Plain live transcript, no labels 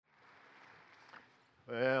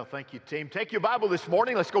Well, thank you, team. Take your Bible this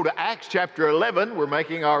morning. Let's go to Acts chapter 11. We're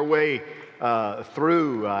making our way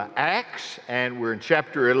through Acts, and we're in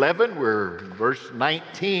chapter 11. We're in verse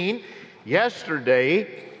 19.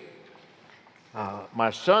 Yesterday, my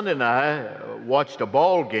son and I watched a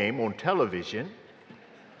ball game on television,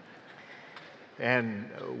 and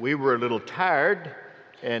we were a little tired,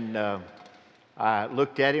 and I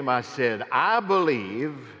looked at him. I said, I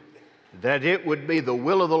believe that it would be the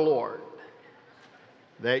will of the Lord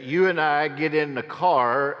that you and I get in the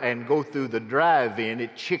car and go through the drive-in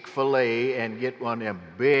at Chick-fil-A and get one of them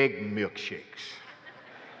big milkshakes.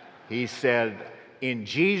 He said, in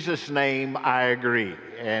Jesus' name, I agree.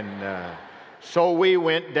 And so we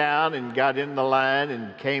went down and got in the line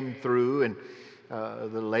and came through, and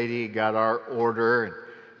the lady got our order.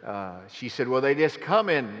 And she said, well, they just come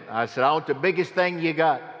in. I said, I want the biggest thing you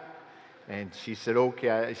got. And she said,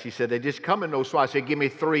 okay. She said, they just come in those. So I said, give me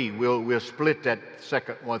three. We'll split that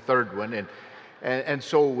second one, third one. And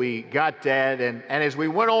so we got that. And as we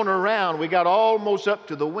went on around, we got almost up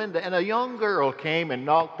to the window. And a young girl came and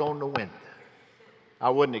knocked on the window.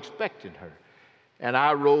 I wasn't expecting her. And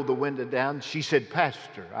I rolled the window down. She said,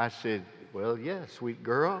 Pastor. I said, well, yeah, sweet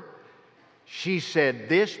girl. She said,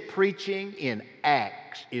 this preaching in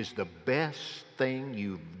Acts is the best thing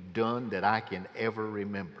you've done that I can ever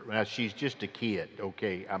remember. Now, she's just a kid,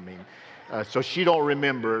 okay? I mean, so she don't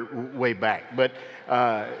remember way back. But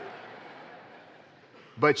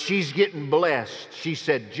she's getting blessed. She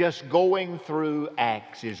said, just going through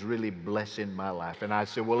Acts is really blessing my life. And I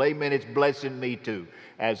said, well, amen, it's blessing me too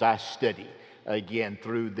as I study again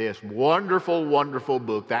through this wonderful, wonderful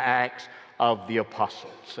book, the Acts of the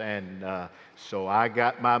Apostles. And so I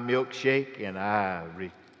got my milkshake and I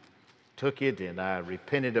took it and I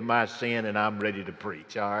repented of my sin and I'm ready to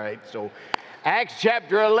preach. All right, so Acts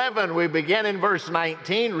chapter 11, we begin in verse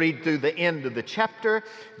 19, read through the end of the chapter,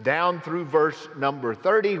 down through verse number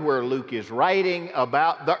 30, where Luke is writing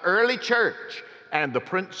about the early church and the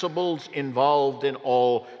principles involved in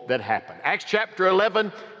all that happened. Acts chapter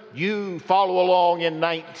 11, you follow along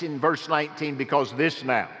in verse 19, because this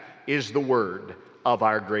now is the word of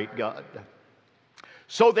our great God.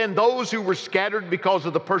 So then those who were scattered because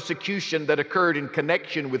of the persecution that occurred in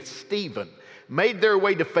connection with Stephen made their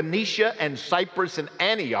way to Phoenicia and Cyprus and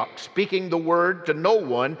Antioch, speaking the word to no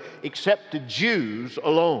one except to Jews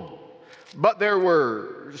alone. But there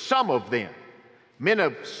were some of them, men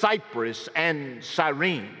of Cyprus and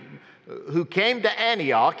Cyrene, who came to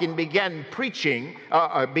Antioch and began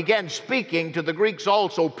speaking to the Greeks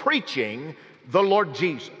also, preaching the Lord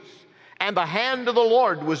Jesus. And the hand of the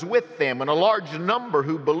Lord was with them, and a large number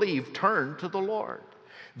who believed turned to the Lord.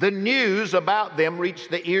 The news about them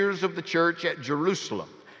reached the ears of the church at Jerusalem,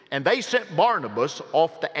 and they sent Barnabas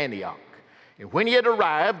off to Antioch. And when he had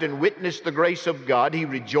arrived and witnessed the grace of God, he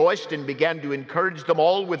rejoiced and began to encourage them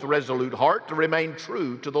all with resolute heart to remain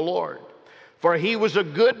true to the Lord. For he was a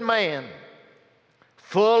good man,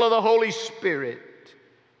 full of the Holy Spirit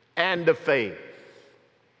and of faith.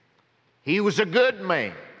 He was a good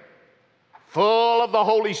man, full of the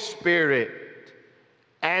Holy Spirit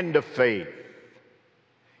and of faith.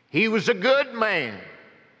 He was a good man,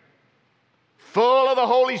 full of the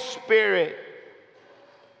Holy Spirit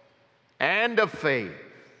and of faith.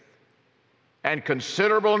 And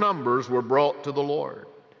considerable numbers were brought to the Lord.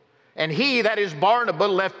 And he, that is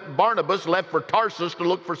Barnabas, left for Tarsus to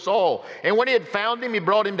look for Saul. And when he had found him, he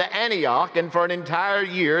brought him to Antioch. And for an entire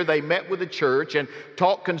year they met with the church and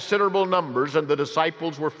taught considerable numbers. And the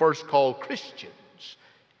disciples were first called Christians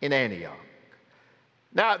in Antioch.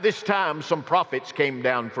 Now at this time some prophets came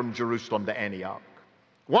down from Jerusalem to Antioch.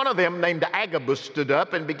 One of them, named Agabus, stood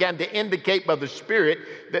up and began to indicate by the Spirit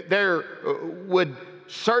that there would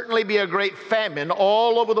certainly be a great famine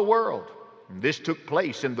all over the world. This took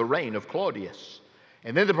place in the reign of Claudius.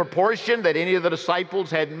 And in the proportion that any of the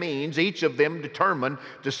disciples had means, each of them determined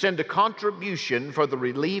to send a contribution for the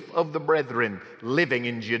relief of the brethren living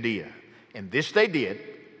in Judea. And this they did,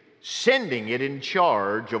 sending it in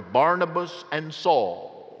charge of Barnabas and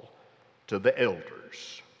Saul to the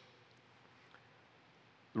elders.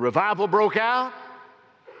 The revival broke out.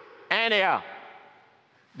 Antioch,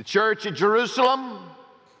 the church at Jerusalem,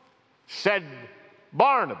 said,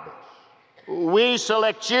 Barnabas, we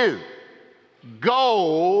select you.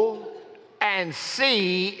 Go and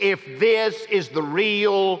see if this is the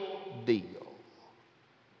real deal.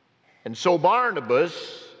 And so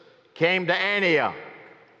Barnabas came to Antioch,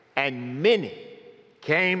 and many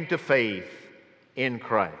came to faith in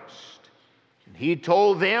Christ. And he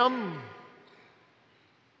told them,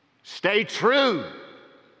 stay true.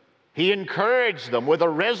 He encouraged them with a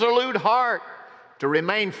resolute heart to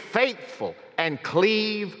remain faithful and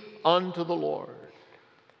cleave unto the Lord.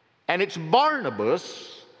 And it's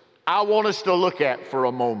Barnabas I want us to look at for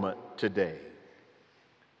a moment today.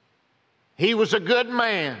 He was a good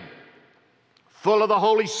man, full of the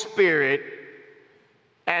Holy Spirit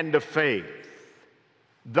and of faith.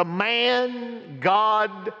 The man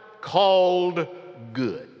God called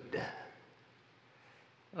good.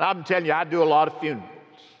 I'm telling you, I do a lot of funerals.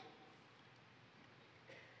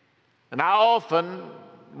 And I often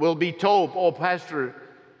will be told, oh, Pastor,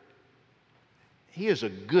 he is a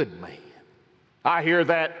good man. I hear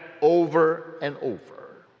that over and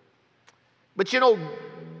over. But you know,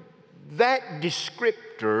 that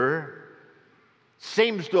descriptor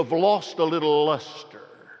seems to have lost a little luster.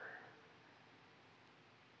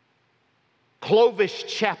 Clovis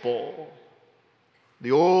Chapel,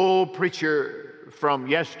 the old preacher from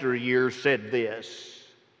yesteryear, said this: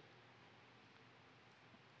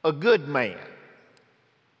 a good man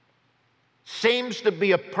seems to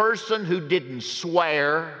be a person who didn't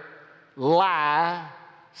swear, lie,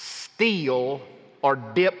 steal, or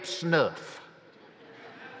dip snuff.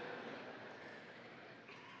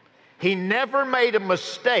 He never made a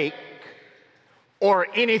mistake or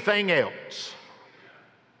anything else.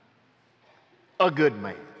 A good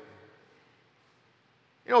man.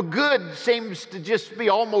 You know, good seems to just be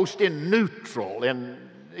almost in neutral, and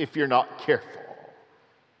if you're not careful.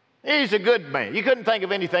 He's a good man. You couldn't think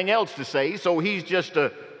of anything else to say, so he's just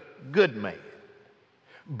a good man.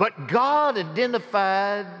 But God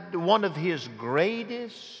identified one of his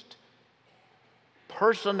greatest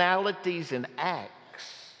personalities and acts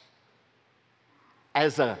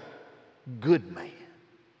as a good man.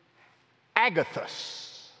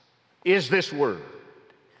 Agathos is this word.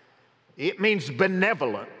 It means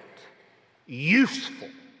benevolent, useful,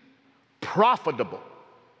 profitable,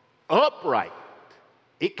 upright.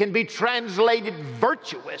 It can be translated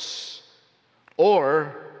virtuous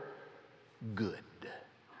or good.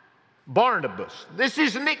 Barnabas, this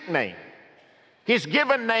is a nickname. His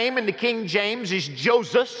given name in the King James is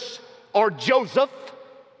Joseph or Joseph.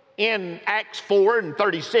 In Acts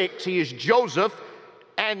 4:36, he is Joseph,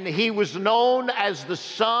 and he was known as the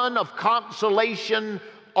son of consolation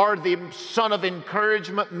or the son of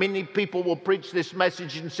encouragement. Many people will preach this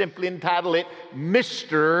message and simply entitle it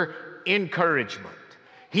Mr. Encouragement.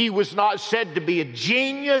 He was not said to be a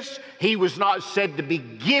genius. He was not said to be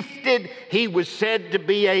gifted. He was said to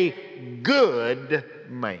be a good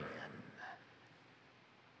man.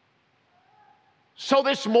 So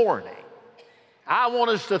this morning, I want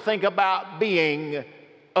us to think about being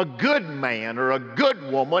a good man or a good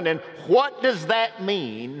woman, and what does that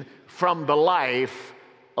mean from the life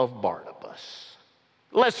of Barnabas.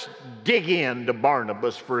 Let's dig into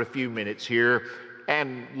Barnabas for a few minutes here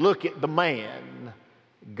and look at the man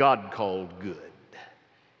God called good.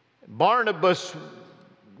 Barnabas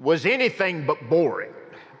was anything but boring.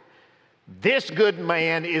 This good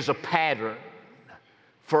man is a pattern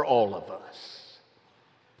for all of us.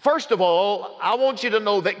 First of all, I want you to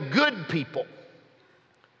know that good people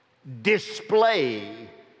display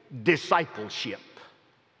discipleship.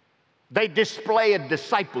 They display a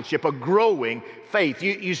discipleship, a growing faith.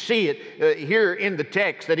 You see it here in the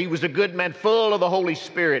text that he was a good man, full of the Holy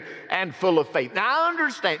Spirit and full of faith. Now I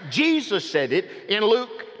understand, Jesus said it in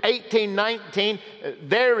Luke 18:19,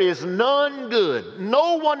 there is none good,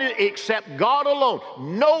 no one except God alone.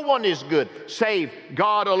 No one is good save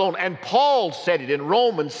God alone. And Paul said it in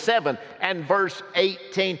Romans 7 and verse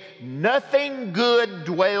 18, nothing good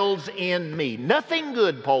dwells in me. Nothing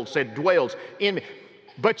good, Paul said, dwells in me.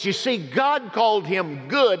 But you see, God called him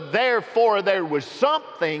good, therefore there was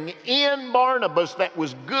something in Barnabas that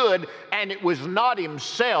was good, and it was not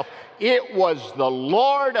himself. It was the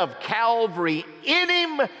Lord of Calvary in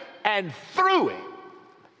him and through him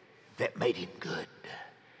that made him good.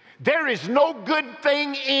 There is no good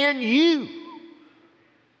thing in you.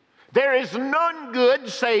 There is none good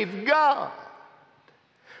save God.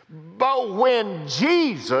 But when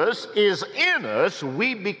Jesus is in us,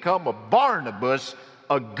 we become a Barnabas,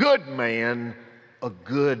 a good man, a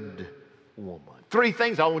good woman. Three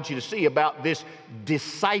things I want you to see about this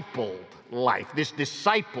discipled life, this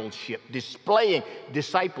discipleship, displaying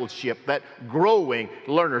discipleship, that growing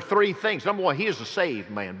learner. Three things. Number one, he is a saved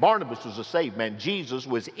man. Barnabas was a saved man. Jesus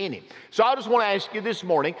was in him. So I just want to ask you this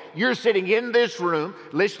morning, you're sitting in this room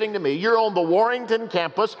listening to me. You're on the Warrington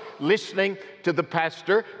campus listening to the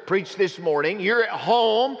pastor preach this morning. You're at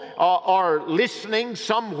home or listening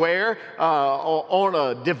somewhere on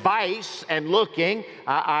a device and looking.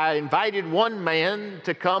 I invited one man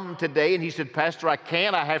to come today, and he said, Pastor, I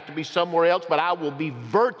can't. I have to be somewhere somewhere else, but I will be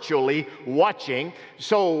virtually watching.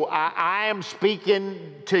 So I am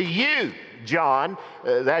speaking to you, John.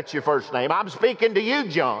 That's your first name. I'm speaking to you,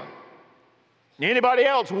 John. Anybody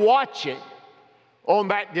else watching on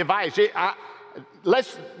that device?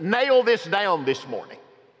 Let's nail this down this morning.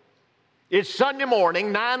 It's Sunday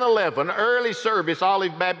morning, 9/11, early service,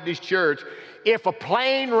 Olive Baptist Church. If a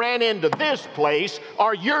plane ran into this place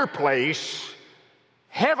or your place,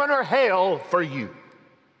 heaven or hell for you.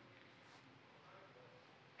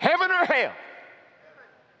 Heaven or hell.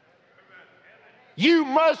 You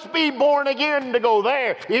must be born again to go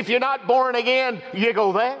there. If you're not born again, you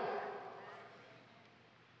go there.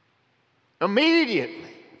 Immediately,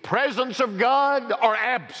 presence of God are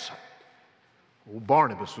absent. Well,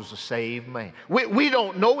 Barnabas was a saved man. We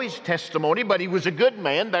don't know his testimony, but he was a good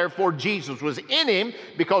man. Therefore, Jesus was in him,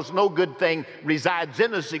 because no good thing resides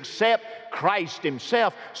in us except Christ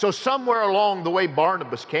himself. So somewhere along the way,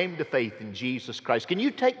 Barnabas came to faith in Jesus Christ. Can you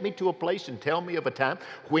take me to a place and tell me of a time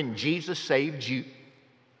when Jesus saved you?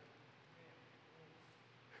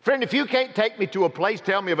 Friend, if you can't take me to a place,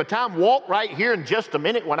 tell me of a time. Walk right here in just a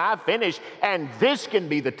minute when I finish, and this can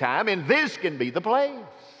be the time, and this can be the place.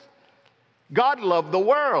 God loved the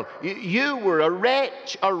world. You were a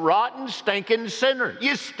wretch, a rotten, stinking sinner.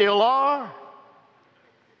 You still are.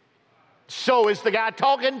 So is the guy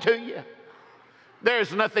talking to you.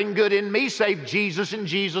 There's nothing good in me save Jesus and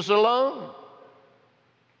Jesus alone.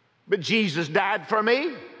 But Jesus died for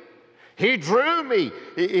me. He drew me.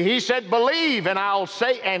 He said, believe and I'll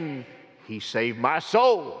say, and he saved my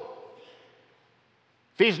soul.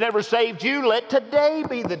 If he's never saved you, let today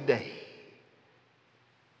be the day.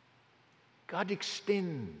 God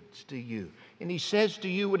extends to you. And he says to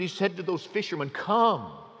you what he said to those fishermen,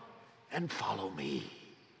 come and follow me.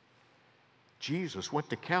 Jesus went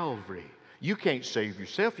to Calvary. You can't save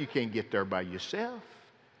yourself. You can't get there by yourself.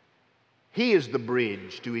 He is the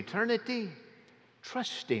bridge to eternity.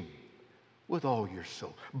 Trust him with all your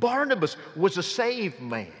soul. Barnabas was a saved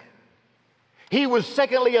man. He was,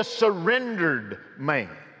 secondly, a surrendered man.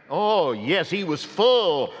 Oh, yes, he was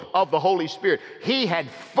full of the Holy Spirit. He had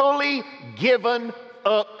fully given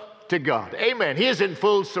up to God. Amen. He is in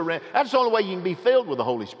full surrender. That's the only way you can be filled with the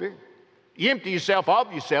Holy Spirit. You empty yourself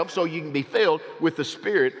of yourself so you can be filled with the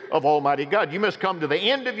Spirit of Almighty God. You must come to the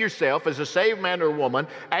end of yourself as a saved man or woman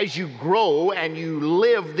as you grow and you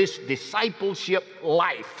live this discipleship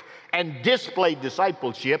life. And display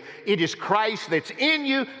discipleship. It is Christ that's in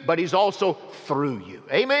you, but he's also through you.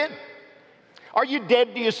 Amen? Are you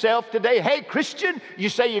dead to yourself today? Hey, Christian, you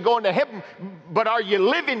say you're going to heaven, but are you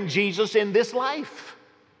living Jesus in this life?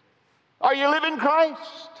 Are you living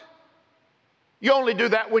Christ? You only do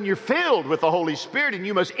that when you're filled with the Holy Spirit, and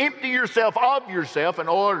you must empty yourself of yourself in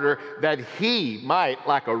order that he might,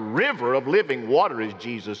 like a river of living water, as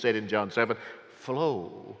Jesus said in John 7,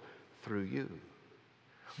 flow through you.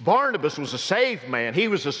 Barnabas was a saved man. He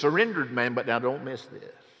was a surrendered man, but now don't miss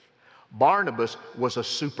this. Barnabas was a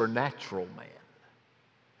supernatural man.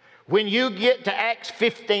 When you get to Acts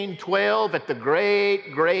 15:12 at the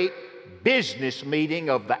great business meeting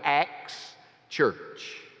of the Acts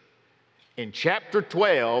church, in chapter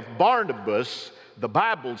 12, Barnabas, the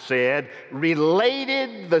Bible said,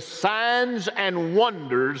 related the signs and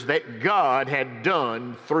wonders that God had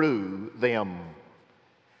done through them.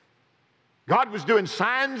 God was doing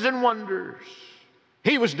signs and wonders.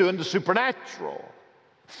 He was doing the supernatural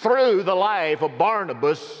through the life of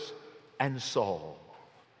Barnabas and Saul.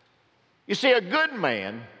 You see, a good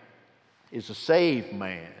man is a saved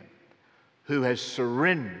man who has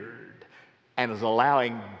surrendered and is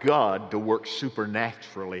allowing God to work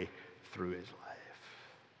supernaturally through his life.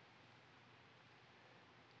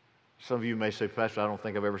 Some of you may say, Pastor, I don't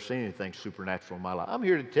think I've ever seen anything supernatural in my life. I'm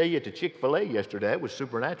here to tell you at the Chick-fil-A yesterday, it was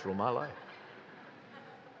supernatural in my life.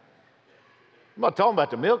 I'm not talking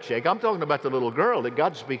about the milkshake. I'm talking about the little girl that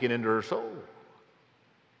God's speaking into her soul.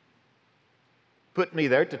 Put me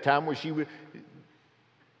there at the time where she was.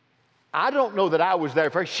 I don't know that I was there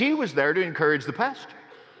first. She was there to encourage the pastor.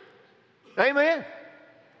 Amen.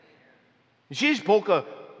 She spoke a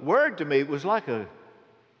word to me. It was like a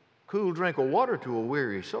cool drink of water to a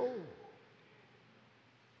weary soul.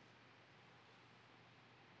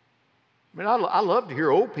 I mean, I love to hear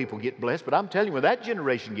old people get blessed, but I'm telling you, when that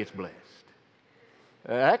generation gets blessed,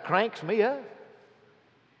 that cranks me up.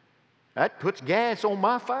 That puts gas on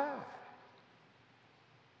my fire.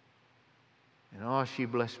 And oh, she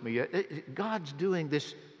blessed me. God's doing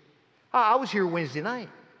this. I was here Wednesday night.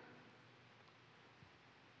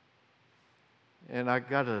 And I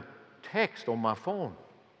got a text on my phone.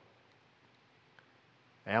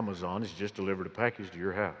 Amazon has just delivered a package to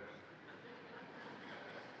your house.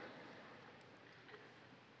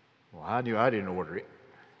 Well, I knew I didn't order it.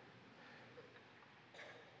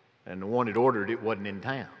 And the one that ordered it wasn't in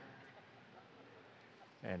town.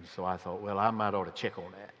 And so I thought, well, I might ought to check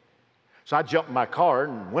on that. So I jumped in my car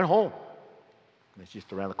and went home. It's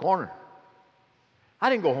just around the corner. I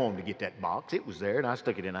didn't go home to get that box. It was there, and I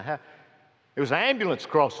stuck it in a house. There was an ambulance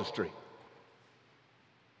across the street.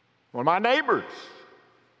 One of my neighbors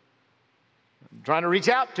I'm trying to reach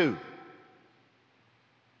out to.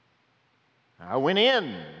 I went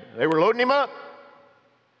in. They were loading him up.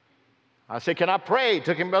 I said, can I pray?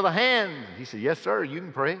 Took him by the hand. He said, yes, sir, you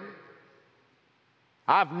can pray.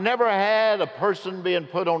 I've never had a person being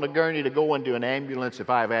put on a gurney to go into an ambulance if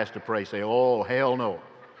I've asked to pray say, oh, hell no.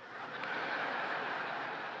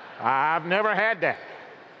 I've never had that.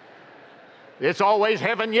 It's always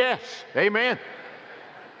heaven, yes. Amen.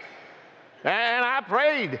 And I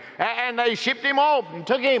prayed, and they shipped him off and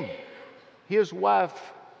took him. His wife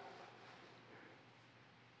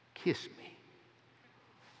kissed me.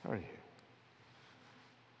 Right here.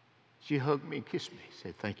 She hugged me and kissed me,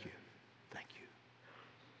 said, thank you. Thank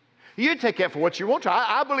you. You take that for what you want to.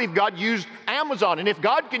 I believe God used Amazon, and if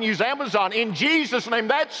God can use Amazon in Jesus' name,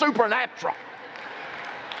 that's supernatural.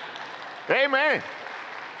 Amen.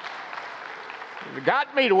 It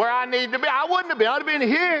got me to where I need to be. I wouldn't have been. I'd have been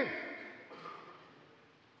here.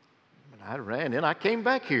 But I ran in. I came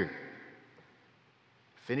back here.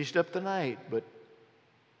 Finished up the night. But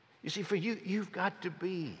you see, for you, you've got to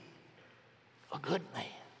be a good man.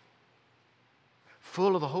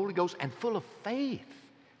 Full of the Holy Ghost and full of faith.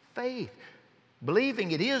 Faith.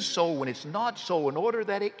 Believing it is so when it's not so in order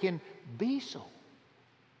that it can be so.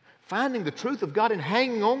 Finding the truth of God and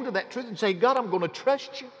hanging on to that truth and saying, God, I'm going to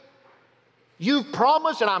trust you. You've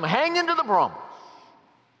promised and I'm hanging to the promise.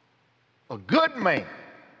 A good man,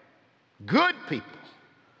 good people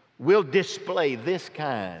will display this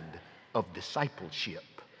kind of discipleship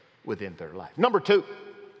within their life. Number two,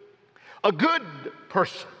 a good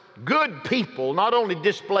person, good people not only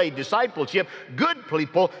display discipleship, good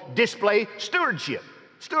people display stewardship.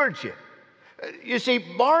 Stewardship. You see,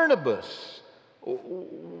 Barnabas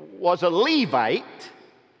was a Levite,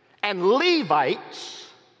 and Levites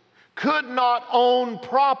could not own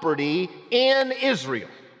property in Israel.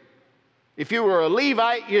 If you were a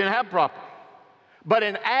Levite, you didn't have property. But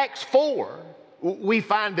in Acts 4, we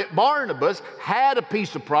find that Barnabas had a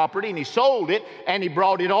piece of property and he sold it and he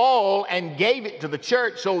brought it all and gave it to the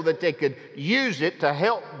church so that they could use it to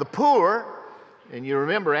help the poor. And you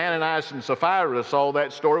remember Ananias and Sapphira saw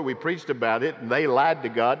that story. We preached about it, and they lied to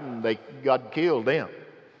God, and God killed them.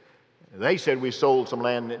 They said we sold some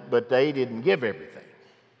land, but they didn't give everything.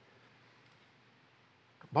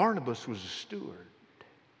 Barnabas was a steward.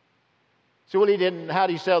 So, well, how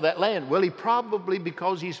did he sell that land? Well, he probably,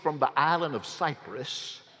 because he's from the island of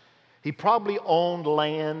Cyprus, he probably owned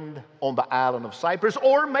land on the island of Cyprus,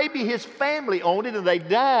 or maybe his family owned it and they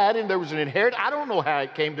died and there was an inheritance. I don't know how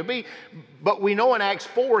it came to be, but we know in Acts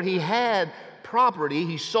 4 he had property,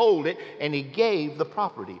 he sold it, and he gave the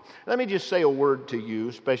property. Let me just say a word to you,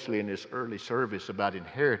 especially in this early service, about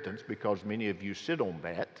inheritance, because many of you sit on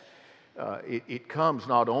that. It comes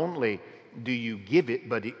not only do you give it,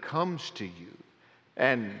 but it comes to you.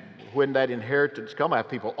 And when that inheritance comes, I have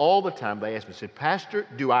people all the time, they ask me, say, Pastor,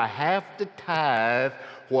 do I have to tithe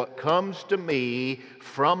what comes to me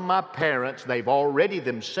from my parents? They've already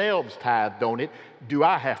themselves tithed on it. Do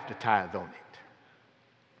I have to tithe on it?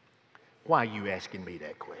 Why are you asking me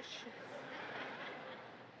that question?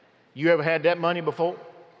 You ever had that money before?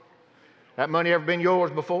 That money ever been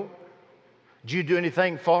yours before? Did you do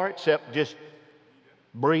anything for it except just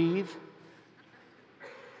breathe?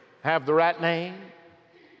 Have the right name?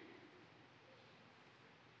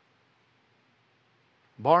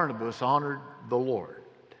 Barnabas honored the Lord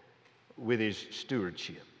with his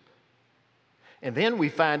stewardship. And then we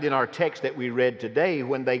find in our text that we read today,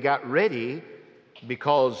 when they got ready,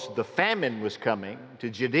 because the famine was coming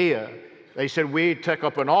to Judea, they said, we took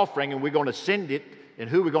up an offering and we're going to send it. And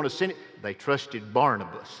who are we going to send it? They trusted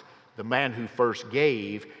Barnabas, the man who first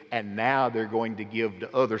gave, and now they're going to give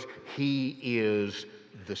to others. He is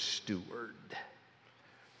the steward.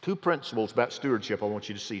 Two principles about stewardship I want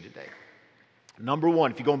you to see today. Number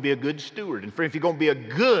one, if you're going to be a good steward, and if you're going to be a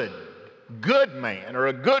good man or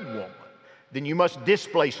a good woman, then you must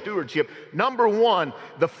display stewardship. Number one,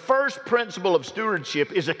 the first principle of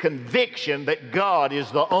stewardship is a conviction that God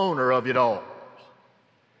is the owner of it all.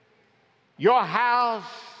 Your house,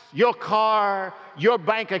 your car, your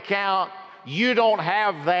bank account, you don't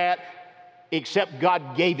have that except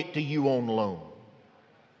God gave it to you on loan.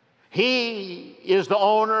 He is the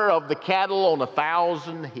owner of the cattle on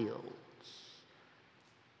 1,000 hills.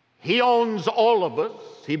 He owns all of us.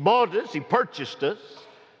 He bought us. He purchased us.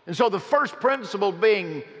 And so the first principle of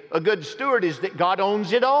being a good steward is that God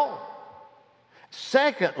owns it all.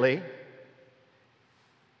 Secondly,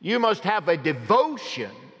 you must have a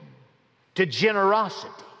devotion to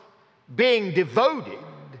generosity, being devoted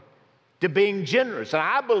to being generous. And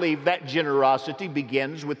I believe that generosity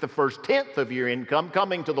begins with the first tenth of your income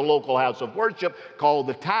coming to the local house of worship called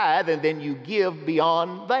the tithe, and then you give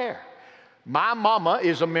beyond there. My mama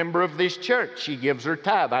is a member of this church. She gives her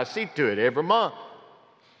tithe. I see to it every month.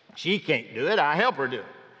 She can't do it. I help her do it.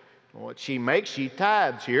 What she makes, she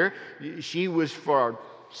tithes here. She was for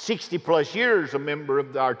 60 plus years a member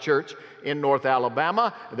of our church in North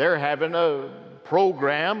Alabama. They're having a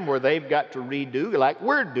program where they've got to redo like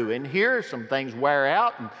we're doing here. Some things wear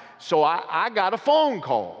out. And so I got a phone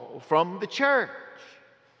call from the church.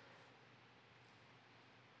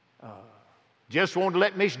 Just wanted to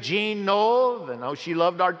let Miss Jean know that she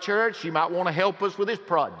loved our church. She might want to help us with this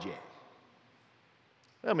project.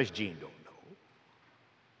 Well, Miss Jean don't know.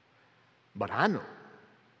 But I know.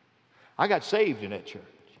 I got saved in that church.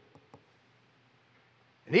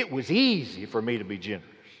 And it was easy for me to be generous.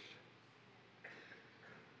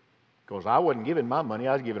 Because I wasn't giving my money,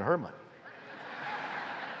 I was giving her money.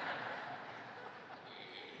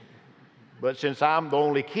 But since I'm the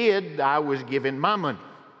only kid, I was giving my money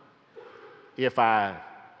if I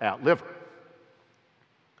outlive her.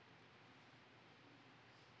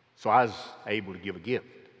 So I was able to give a gift.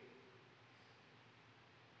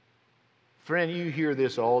 Friend, you hear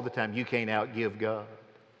this all the time. You can't outgive God.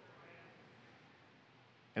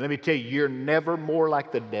 And let me tell you, you're never more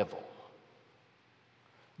like the devil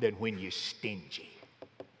than when you're stingy.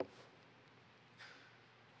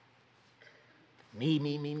 Me,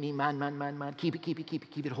 mine. Keep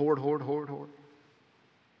it, hoard.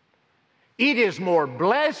 It is more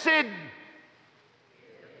blessed.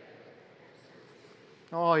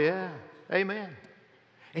 Oh, yeah. Amen.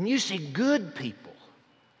 And you see good people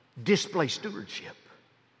display stewardship.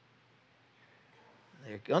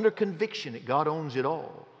 They're under conviction that God owns it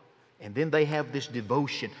all. And then they have this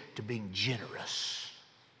devotion to being generous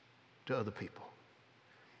to other people.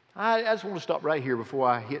 I just want to stop right here before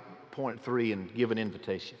I hit point 3 and give an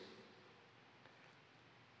invitation.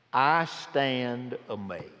 I stand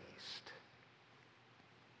amazed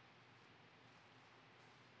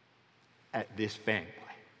at this family.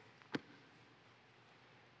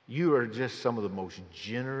 You are just some of the most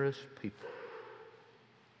generous people.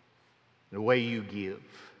 The way you give,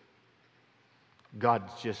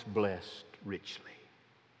 God's just blessed richly.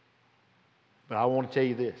 But I want to tell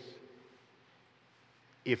you this.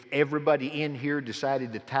 If everybody in here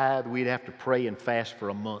decided to tithe, we'd have to pray and fast for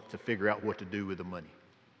a month to figure out what to do with the money.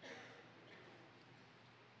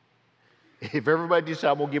 If everybody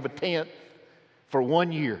decided I'm going to give a tenth for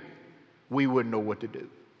 1 year, we wouldn't know what to do.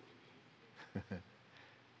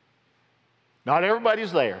 Not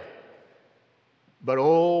everybody's there. But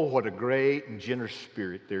oh, what a great and generous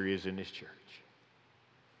spirit there is in this church.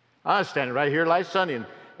 I was standing right here last Sunday, and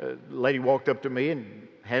a lady walked up to me and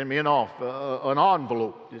handed me an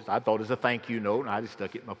envelope. I thought it was a thank you note, and I just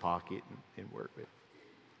stuck it in my pocket and worked with it.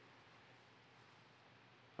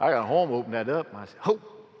 I got home, opened that up, and I said, "Oh!"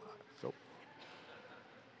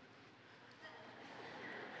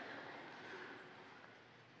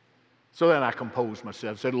 So then I composed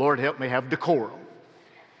myself, said, "Lord, help me have decorum.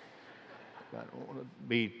 I don't want to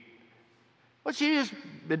be..." Well, she just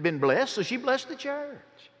had been blessed, so she blessed the church.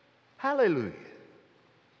 Hallelujah.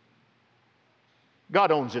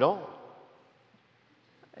 God owns it all.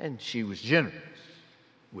 And she was generous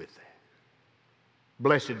with that.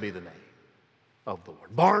 Blessed be the name of the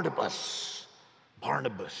Lord. Barnabas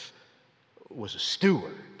was a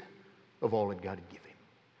steward of all that God had given him.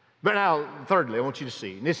 But now, thirdly, I want you to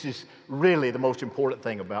see, and this is really the most important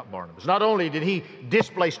thing about Barnabas. Not only did he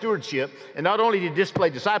display stewardship, and not only did he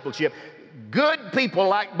display discipleship, good people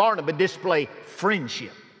like Barnabas display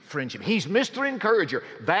friendship. He's Mr. Encourager.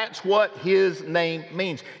 That's what his name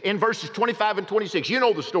means. In verses 25 and 26, you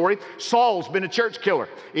know the story. Saul's been a church killer.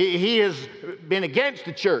 He has been against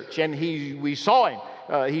the church, and we saw him.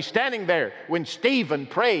 He's standing there when Stephen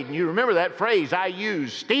prayed. And you remember that phrase I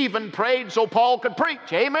used. Stephen prayed so Paul could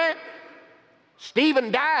preach. Amen?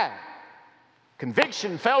 Stephen died.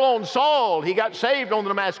 Conviction fell on Saul. He got saved on the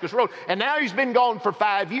Damascus Road. And now he's been gone for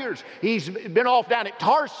 5 years. He's been off down at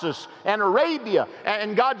Tarsus and Arabia.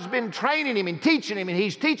 And God's been training him and teaching him. And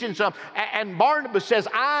he's teaching some. And Barnabas says,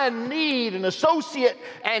 I need an associate.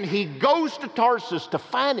 And he goes to Tarsus to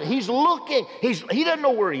find him. He's looking. He doesn't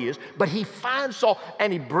know where he is. But he finds Saul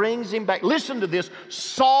and he brings him back. Listen to this.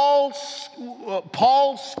 Paul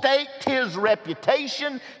staked his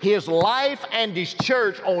reputation, his life, and his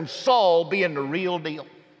church on Saul being the real deal.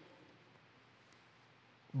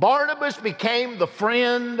 Barnabas became the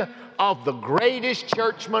friend of the greatest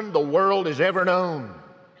churchman the world has ever known.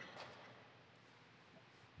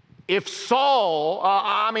 If Stephen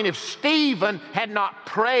had not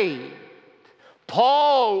prayed,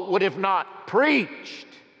 Paul would have not preached.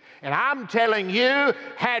 And I'm telling you,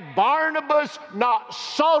 had Barnabas not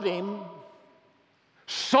sought him,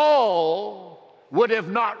 Saul would have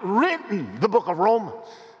not written the book of Romans.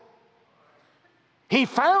 He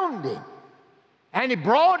found him, and he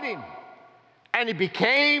brought him, and he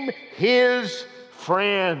became his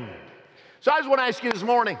friend. So I just want to ask you this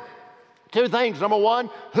morning, 2 things. Number 1,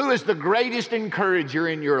 who is the greatest encourager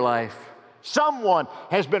in your life? Someone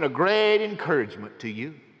has been a great encouragement to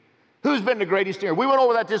you. Who's been the greatest encourager? We went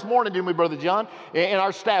over that this morning, didn't we, Brother John? In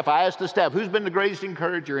our staff, I asked the staff, who's been the greatest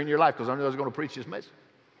encourager in your life? Because I knew I was going to preach this message.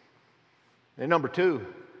 And number 2,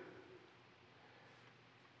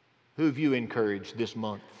 who have you encouraged this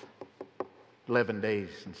month? 11 days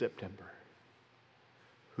in September.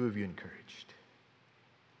 Who have you encouraged?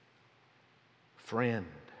 Friend.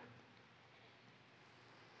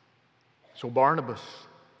 So Barnabas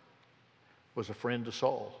was a friend to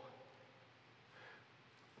Saul.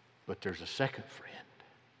 But there's a second friend.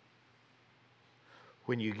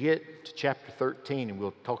 When you get to chapter 13, and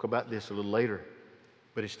we'll talk about this a little later,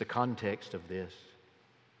 but it's the context of this.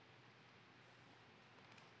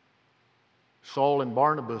 Saul and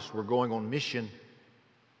Barnabas were going on mission.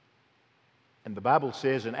 And the Bible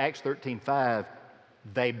says in Acts 13:5,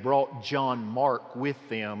 they brought John Mark with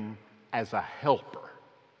them as a helper.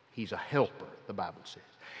 He's a helper, the Bible says.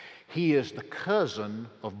 He is the cousin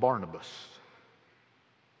of Barnabas.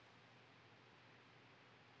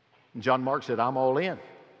 And John Mark said, I'm all in.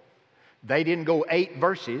 They didn't go 8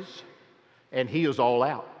 verses, and he was all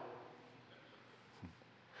out.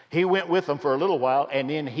 He went with them for a little while, and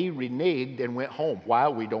then he reneged and went home. Why?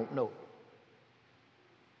 We don't know.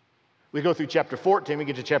 We go through chapter 14, we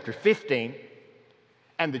get to chapter 15,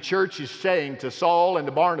 and the church is saying to Saul and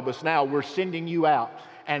to Barnabas, now we're sending you out.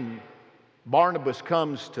 And Barnabas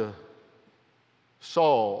comes to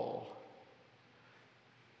Saul.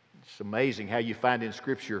 It's amazing how you find in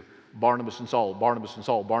Scripture Barnabas and Saul, Barnabas and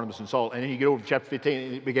Saul, Barnabas and Saul. And then you get over to chapter 15,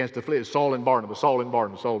 and it begins to flip. Saul and Barnabas, Saul and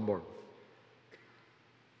Barnabas, Saul and Barnabas.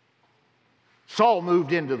 Saul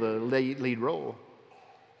moved into the lead role,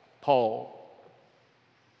 Paul.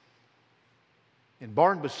 And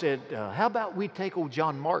Barnabas said, how about we take old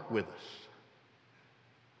John Mark with us?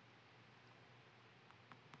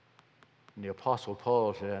 And the Apostle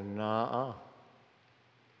Paul said, nuh-uh.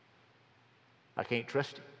 I can't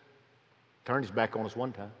trust him. Turned his back on us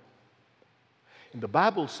one time. And the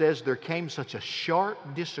Bible says there came such a sharp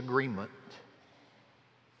disagreement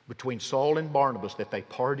between Saul and Barnabas that they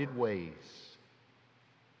parted ways.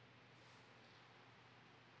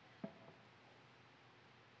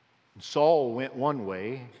 And Saul went one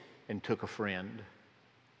way and took a friend.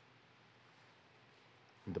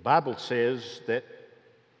 And the Bible says that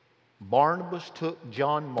Barnabas took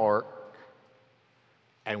John Mark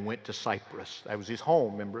and went to Cyprus. That was his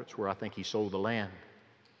home, remember? It's where I think he sold the land.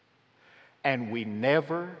 And we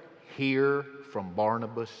never hear from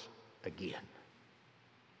Barnabas again.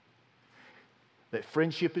 That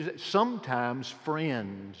friendship is, sometimes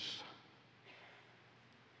friends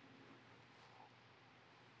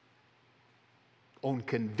on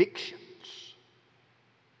convictions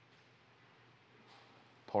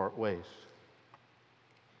part ways.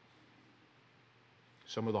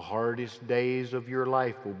 Some of the hardest days of your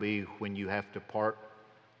life will be when you have to part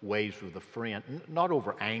ways with a friend, not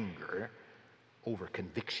over anger, over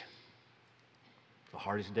conviction. The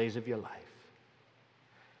hardest days of your life.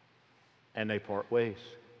 And they part ways.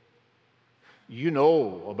 You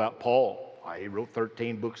know about Paul. He wrote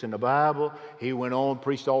 13 books in the Bible. He went on,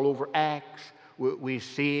 preached all over Acts. We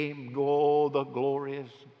see him go, the glorious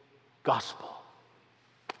gospel.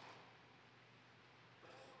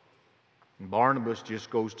 And Barnabas just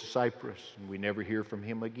goes to Cyprus, and we never hear from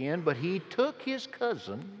him again. But he took his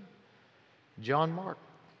cousin, John Mark.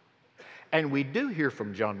 And we do hear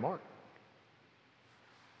from John Mark.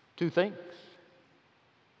 2 things.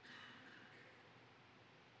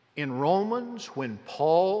 In Romans, when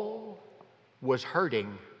Paul was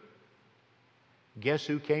hurting, guess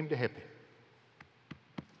who came to help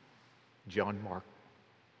him? John Mark.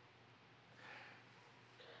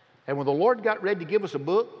 And when the Lord got ready to give us a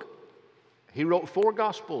book, He wrote 4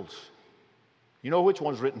 Gospels. You know which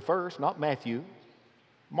one's written first? Not Matthew,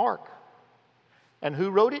 Mark. And who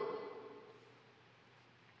wrote it?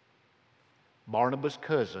 Barnabas'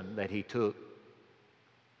 cousin that he took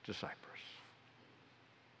to Cyprus.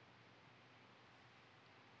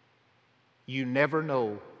 You never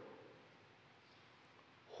know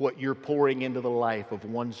what you're pouring into the life of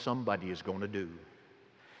one somebody is going to do,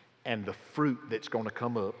 and the fruit that's going to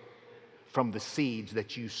come up from the seeds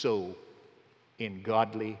that you sow in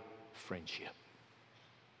godly friendship.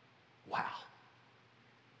 Wow.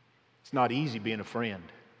 It's not easy being a friend.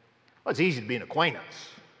 Well, it's easy to be an acquaintance,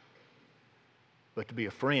 but to be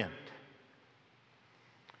a friend.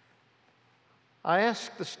 I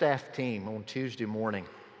asked the staff team on Tuesday morning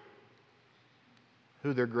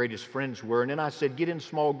who their greatest friends were, and then I said, get in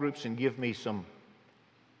small groups and give me some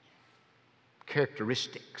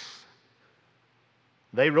characteristics.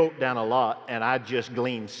 They wrote down a lot, and I just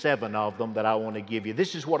gleaned 7 of them that I want to give you.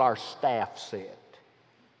 This is what our staff said,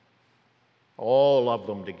 all of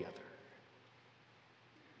them together.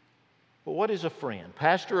 But what is a friend?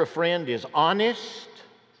 Pastor, a friend is honest,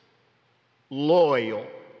 loyal.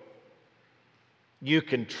 You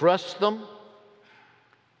can trust them.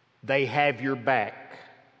 They have your back.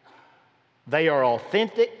 They are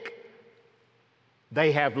authentic.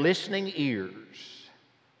 They have listening ears.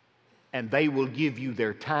 And they will give you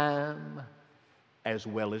their time as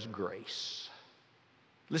well as grace.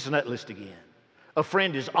 Listen to that list again. A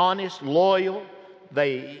friend is honest, loyal.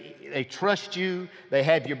 They trust you. They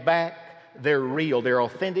have your back. They're real. They're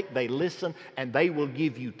authentic. They listen. And they will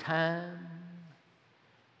give you time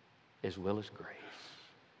as well as grace.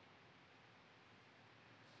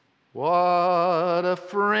 What a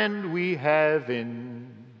friend we have in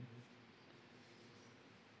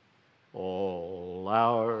all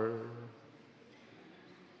our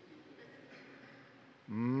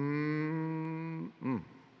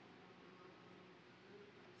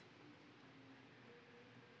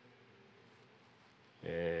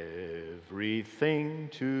everything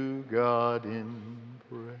to God in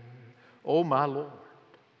prayer. Oh, my Lord.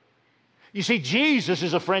 You see, Jesus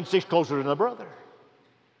is a friend sticks closer than a brother.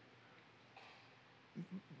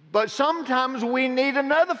 But sometimes we need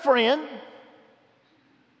another friend.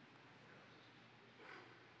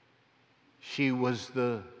 She was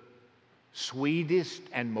the sweetest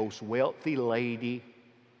and most wealthy lady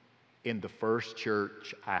in the first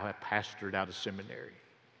church I pastored out of seminary.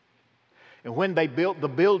 And when they built the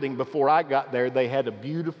building before I got there, they had a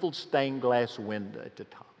beautiful stained glass window at the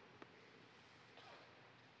top.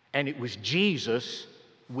 And it was Jesus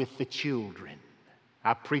with the children.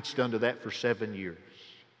 I preached under that for 7 years.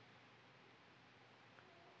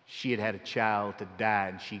 She had had a child to die,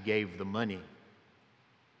 and she gave the money.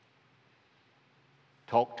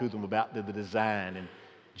 Talked to them about the design, and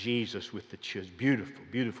Jesus with the children. Beautiful,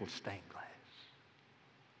 beautiful stained glass.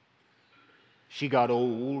 She got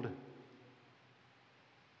old,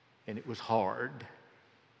 and it was hard.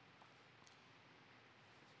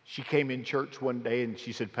 She came in church one day, and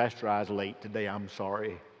she said, Pastor, I was late today. I'm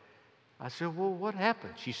sorry. I said, well, what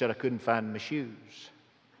happened? She said, I couldn't find my shoes.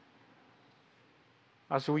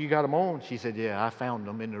 I said, well, you got them on? She said, yeah, I found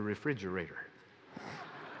them in the refrigerator.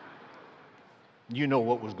 You know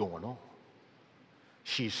what was going on.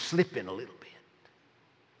 She's slipping a little bit.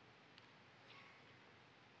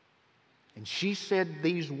 And she said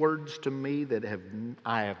these words to me that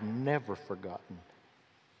I have never forgotten.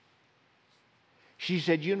 She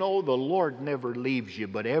said, you know, the Lord never leaves you,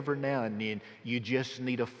 but every now and then you just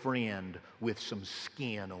need a friend with some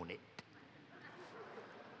skin on it.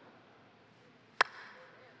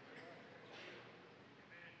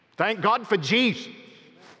 Thank God for Jesus.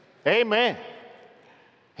 Amen.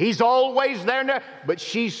 He's always there now. But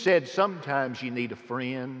she said sometimes you need a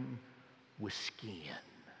friend with skin.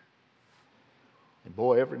 And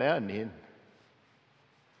boy, every now and then,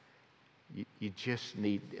 you just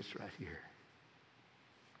need this right here.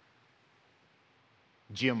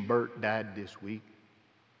 Jim Burt died this week.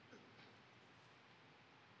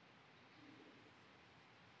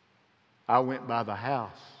 I went by the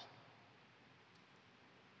house.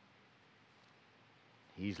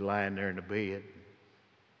 He's lying there in the bed.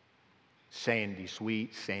 Sandy,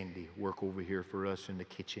 sweet Sandy, work over here for us in the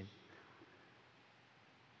kitchen.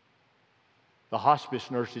 The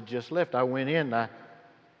hospice nurse had just left. I went in and I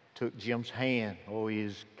took Jim's hand. Oh, he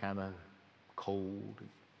is kind of cold.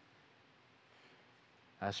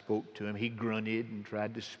 I spoke to him. He grunted and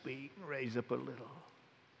tried to speak and raise up a little.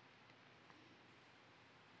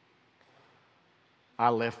 I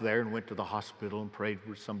left there and went to the hospital and prayed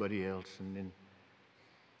for somebody else. And then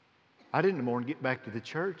I didn't want to get back to the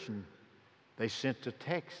church, and they sent a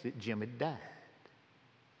text that Jim had died.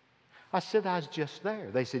 I said, I was just there.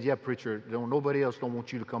 They said, yeah, preacher, nobody else don't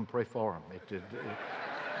want you to come pray for him. And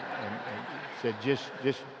said, just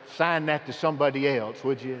sign that to somebody else,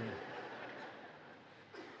 would you?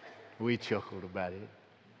 We chuckled about it.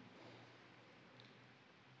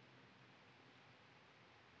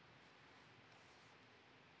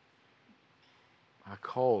 I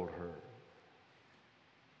called her.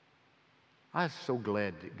 I was so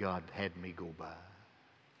glad that God had me go by.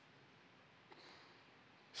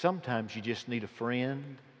 Sometimes you just need a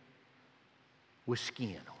friend with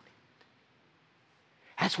skin on it.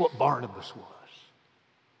 That's what Barnabas was.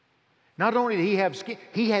 Not only did he have skin,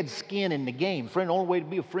 he had skin in the game. Friend, the only way to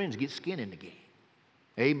be a friend is to get skin in the game.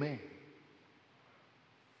 Amen.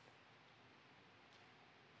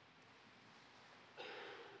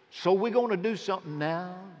 So we're going to do something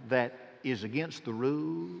now that is against the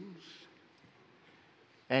rules.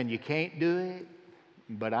 And you can't do it,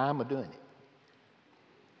 but I'm doing it.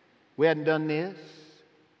 We hadn't done this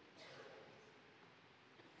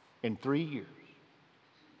in 3 years.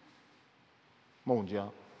 Come on,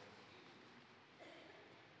 John.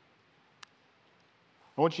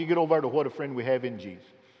 I want you to get over to what a friend we have in Jesus,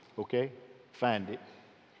 okay? Find it.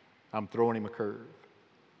 I'm throwing him a curve.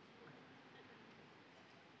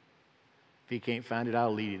 If he can't find it,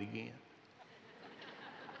 I'll lead it again.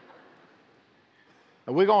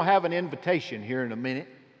 And we're going to have an invitation here in a minute.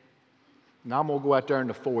 And I'm going to go out there in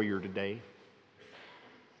the foyer today.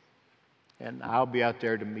 And I'll be out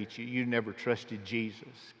there to meet you. You never trusted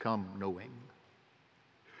Jesus. Come know him.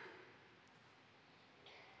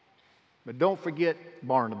 But don't forget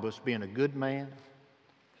Barnabas being a good man,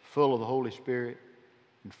 full of the Holy Spirit,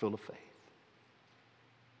 and full of faith.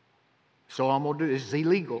 So I'm going to do this. It's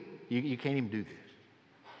illegal. You can't even do this.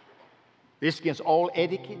 This is against all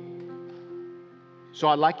etiquette. So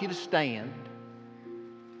I'd like you to stand.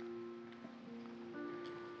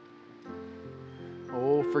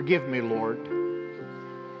 Oh, forgive me, Lord.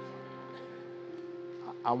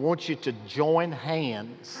 I want you to join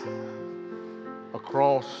hands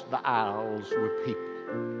across the aisles with people.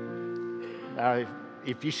 Now,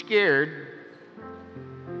 if you're scared,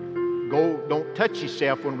 don't touch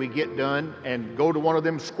yourself when we get done, and go to one of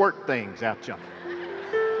them squirt things out there.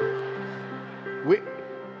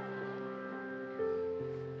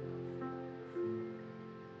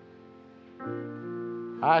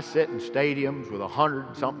 I sit in stadiums with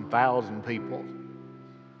 100-something thousand people.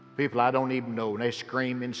 People I don't even know, and they're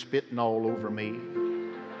screaming, spitting all over me.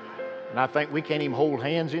 And I think we can't even hold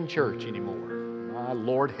hands in church anymore. My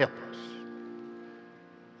Lord, help us.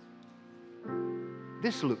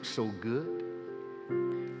 This looks so good.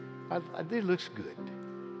 This looks good.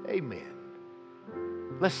 Amen.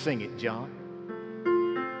 Let's sing it, John.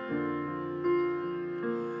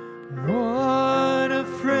 What a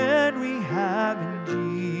friend we have in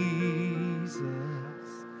Jesus,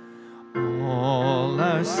 all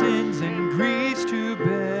our sins and griefs to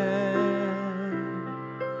bear.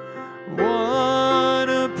 What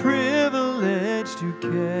a privilege to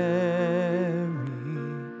carry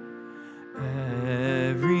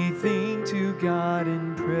everything to God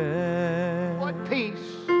in prayer. What peace.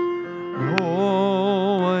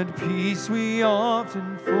 Oh, what peace we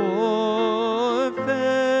often forfeit.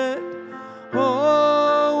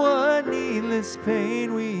 Oh, what needless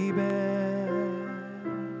pain we bear.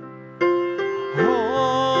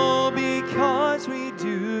 Oh, because we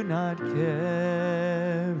do not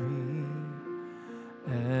carry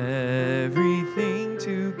everything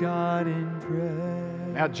to God in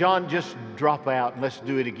prayer. Now, John, just drop out and let's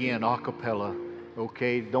do it again, a cappella.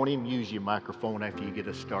 Okay? Don't even use your microphone after you get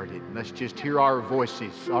us started. Let's just hear our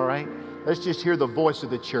voices, all right? Let's just hear the voice of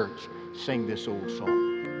the church sing this old song.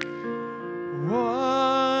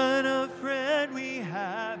 What a friend we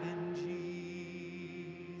have in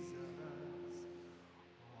Jesus,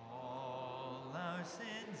 all our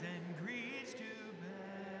sins and griefs to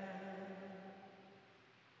bear.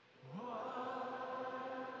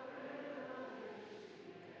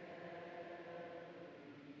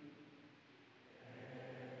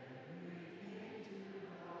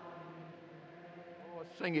 Oh,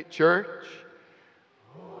 sing it, church.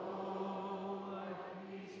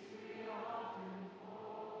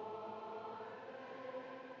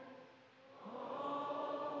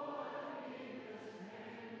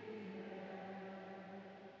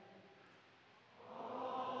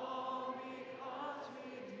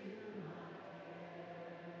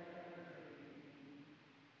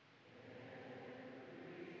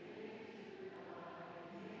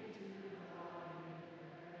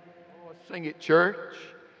 Sing it, church.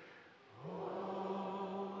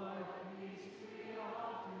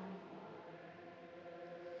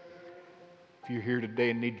 If you're here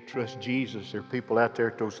today and need to trust Jesus, there are people out there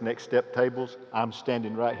at those next step tables. I'm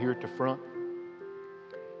standing right here at the front.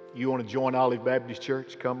 You want to join Olive Baptist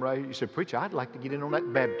Church, come right here. You say, preacher, I'd like to get in on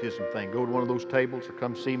that baptism thing. Go to one of those tables or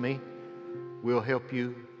come see me. We'll help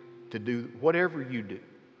you to do whatever you do.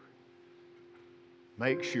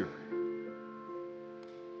 Make sure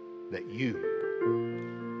that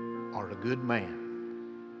you are a good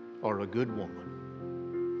man or a good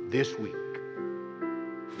woman this week,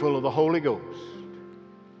 full of the Holy Ghost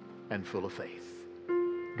and full of faith.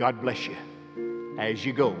 God bless you as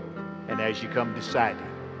you go and as you come deciding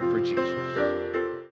for Jesus.